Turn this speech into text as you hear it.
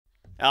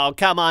Oh,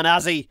 come on,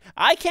 Ozzy.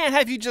 I can't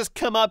have you just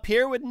come up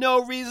here with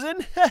no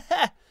reason.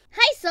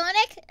 Hi,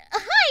 Sonic.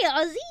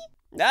 Hi,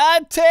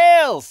 Ozzy.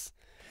 Tails.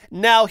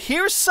 Now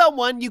here's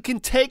someone you can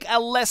take a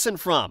lesson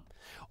from.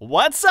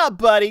 What's up,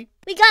 buddy?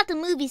 We got the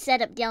movie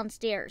set up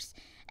downstairs.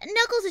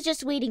 Knuckles is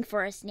just waiting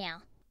for us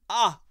now.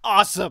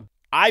 Awesome.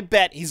 I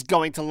bet he's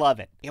going to love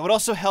it. It would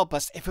also help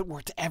us if it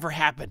were to ever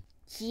happen.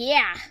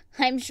 Yeah,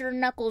 I'm sure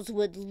Knuckles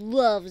would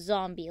love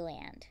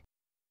Zombieland.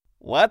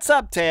 What's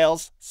up,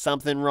 Tails?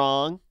 Something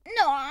wrong?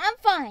 No, I'm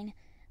fine.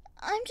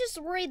 I'm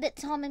just worried that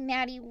Tom and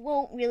Maddie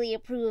won't really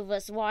approve of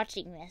us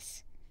watching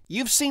this.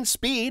 You've seen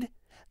Speed.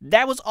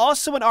 That was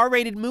also an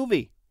R-rated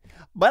movie.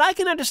 But I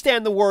can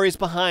understand the worries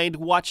behind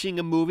watching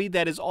a movie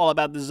that is all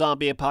about the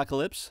zombie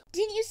apocalypse.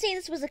 Didn't you say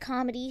this was a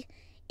comedy?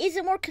 Is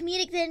it more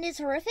comedic than it is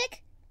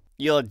horrific?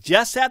 You'll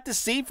just have to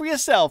see for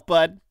yourself,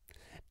 bud.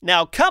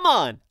 Now, come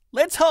on.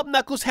 Let's hope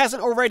Knuckles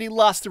hasn't already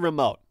lost the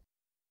remote.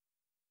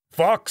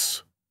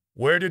 Fox,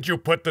 where did you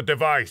put the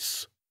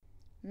device?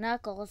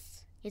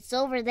 Knuckles, it's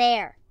over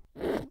there.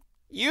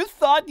 You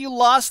thought you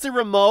lost the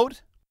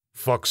remote?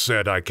 Fox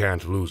said I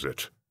can't lose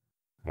it.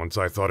 Once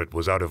I thought it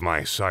was out of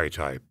my sight,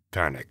 I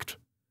panicked.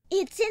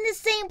 It's in the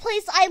same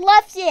place I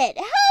left it.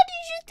 How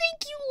did you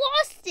think you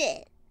lost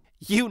it?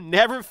 You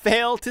never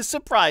fail to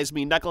surprise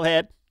me,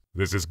 Knucklehead.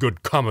 This is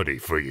good comedy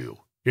for you,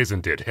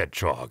 isn't it,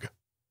 Hedgehog?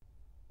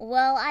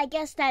 Well, I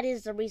guess that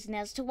is the reason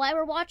as to why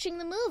we're watching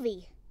the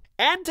movie.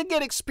 And to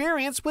get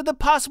experience with the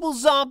possible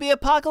zombie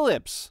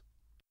apocalypse.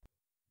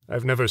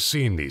 I've never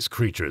seen these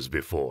creatures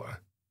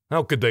before.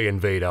 How could they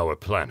invade our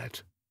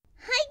planet?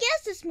 I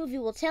guess this movie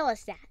will tell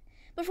us that.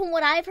 But from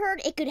what I've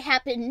heard, it could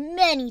happen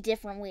many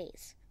different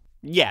ways.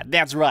 Yeah,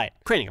 that's right.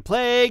 Creating a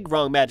plague,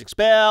 wrong magic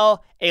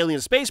spell, alien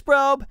space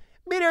probe,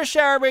 meteor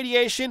shower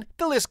radiation,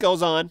 the list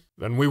goes on.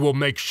 Then we will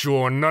make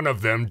sure none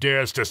of them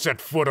dares to set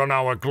foot on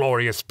our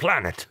glorious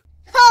planet.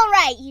 All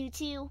right, you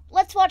two.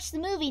 Let's watch the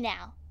movie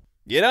now.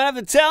 You don't have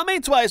to tell me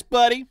twice,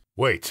 buddy.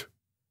 Wait.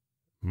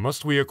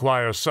 Must we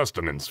acquire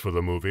sustenance for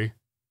the movie?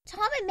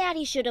 Tom and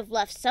Maddie should have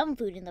left some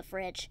food in the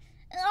fridge.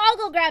 I'll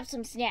go grab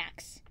some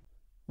snacks.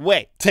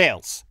 Wait,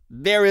 Tails.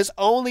 There is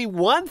only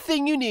one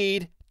thing you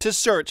need to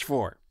search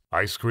for.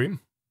 Ice cream?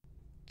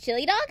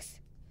 Chili dogs?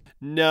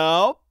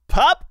 No,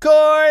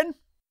 popcorn.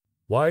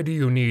 Why do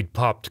you need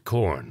popped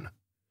corn?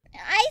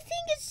 I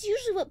think it's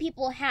usually what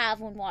people have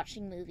when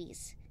watching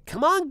movies.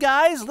 Come on,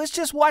 guys. Let's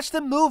just watch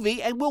the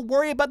movie and we'll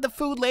worry about the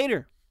food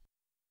later.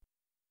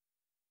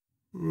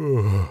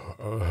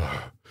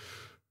 How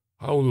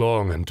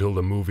long until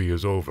the movie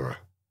is over?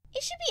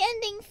 It should be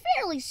ending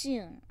fairly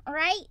soon,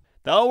 alright?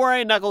 Don't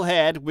worry,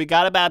 Knucklehead. We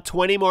got about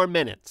 20 more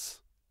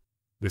minutes.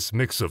 This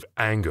mix of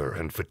anger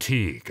and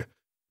fatigue.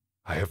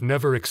 I have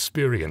never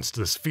experienced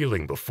this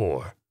feeling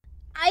before.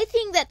 I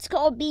think that's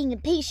called being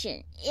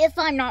impatient, if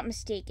I'm not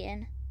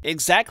mistaken.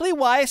 Exactly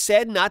why I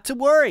said not to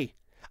worry.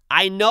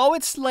 I know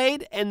it's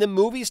late and the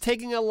movie's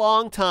taking a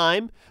long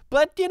time,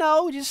 but,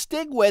 just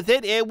stick with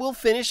it. It will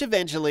finish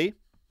eventually.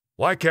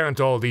 Why can't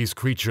all these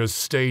creatures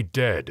stay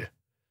dead?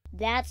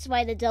 That's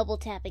why the double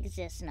tap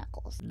exists,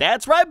 Knuckles.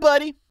 That's right,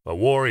 buddy. A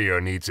warrior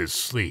needs his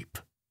sleep.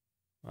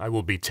 I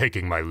will be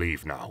taking my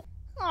leave now.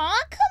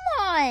 Aw,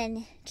 come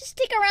on. Just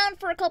stick around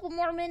for a couple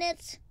more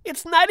minutes.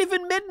 It's not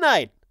even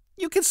midnight.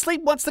 You can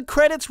sleep once the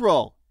credits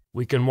roll.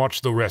 We can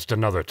watch the rest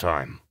another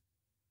time.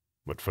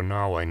 But for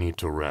now, I need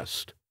to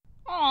rest.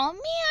 Aw,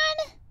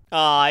 man.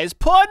 Aw, is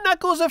poor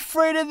Knuckles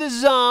afraid of the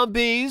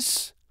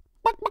zombies?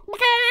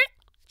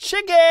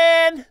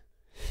 Chicken!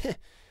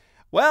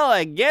 Well,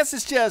 I guess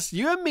it's just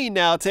you and me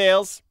now,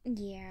 Tails.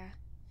 Yeah.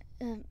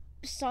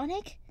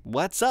 Sonic?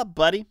 What's up,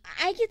 buddy?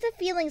 I get the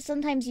feeling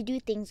sometimes you do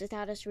things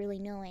without us really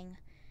knowing.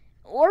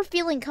 Or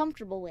feeling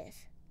comfortable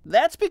with.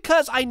 That's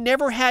because I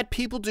never had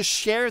people to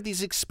share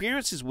these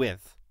experiences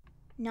with.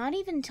 Not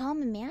even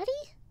Tom and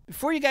Maddie?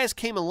 Before you guys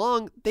came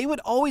along, they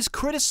would always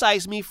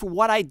criticize me for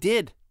what I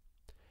did.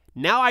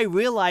 Now I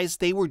realize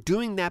they were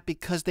doing that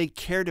because they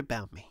cared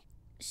about me.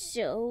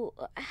 So,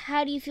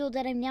 how do you feel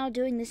that I'm now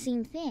doing the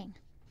same thing?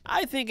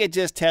 I think it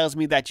just tells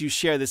me that you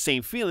share the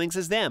same feelings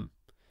as them.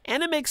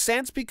 And it makes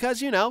sense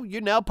because,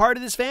 you're now part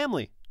of this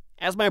family.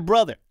 As my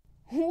brother.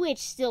 Which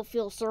still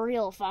feels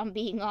surreal if I'm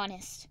being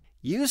honest.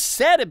 You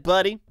said it,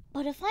 buddy.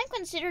 But if I'm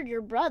considered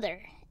your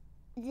brother,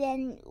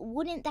 then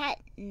wouldn't that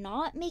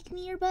not make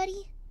me your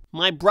buddy?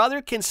 My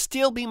brother can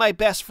still be my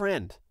best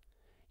friend.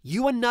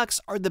 You and Nux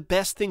are the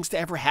best things to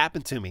ever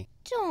happen to me.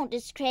 Don't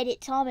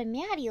discredit Tom and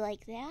Maddie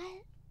like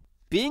that.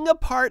 Being a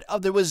part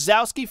of the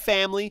Wazowski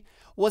family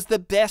was the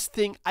best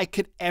thing I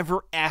could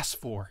ever ask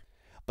for.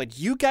 But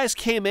you guys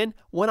came in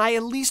when I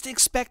at least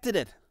expected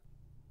it.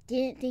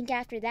 Didn't think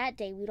after that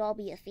day we'd all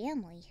be a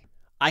family.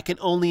 I can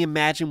only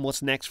imagine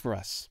what's next for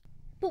us.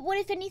 But what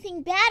if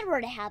anything bad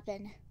were to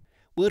happen?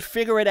 We'll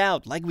figure it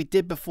out like we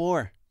did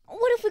before.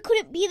 What if we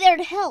couldn't be there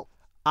to help?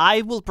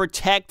 I will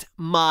protect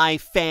my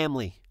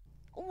family.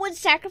 Would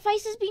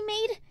sacrifices be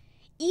made?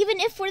 Even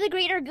if for the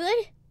greater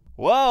good?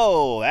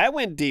 Whoa, that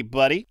went deep,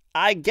 buddy.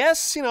 I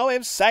guess,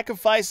 if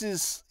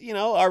sacrifices,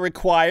 are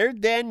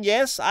required, then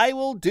yes, I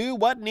will do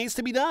what needs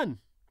to be done.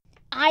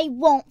 I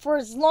won't, for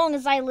as long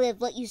as I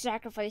live, let you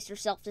sacrifice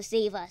yourself to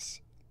save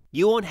us.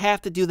 You won't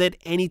have to do that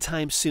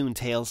anytime soon,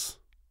 Tails.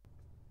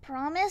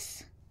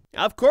 Promise?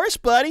 Of course,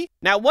 buddy.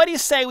 Now, what do you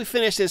say we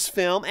finish this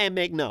film and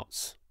make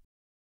notes?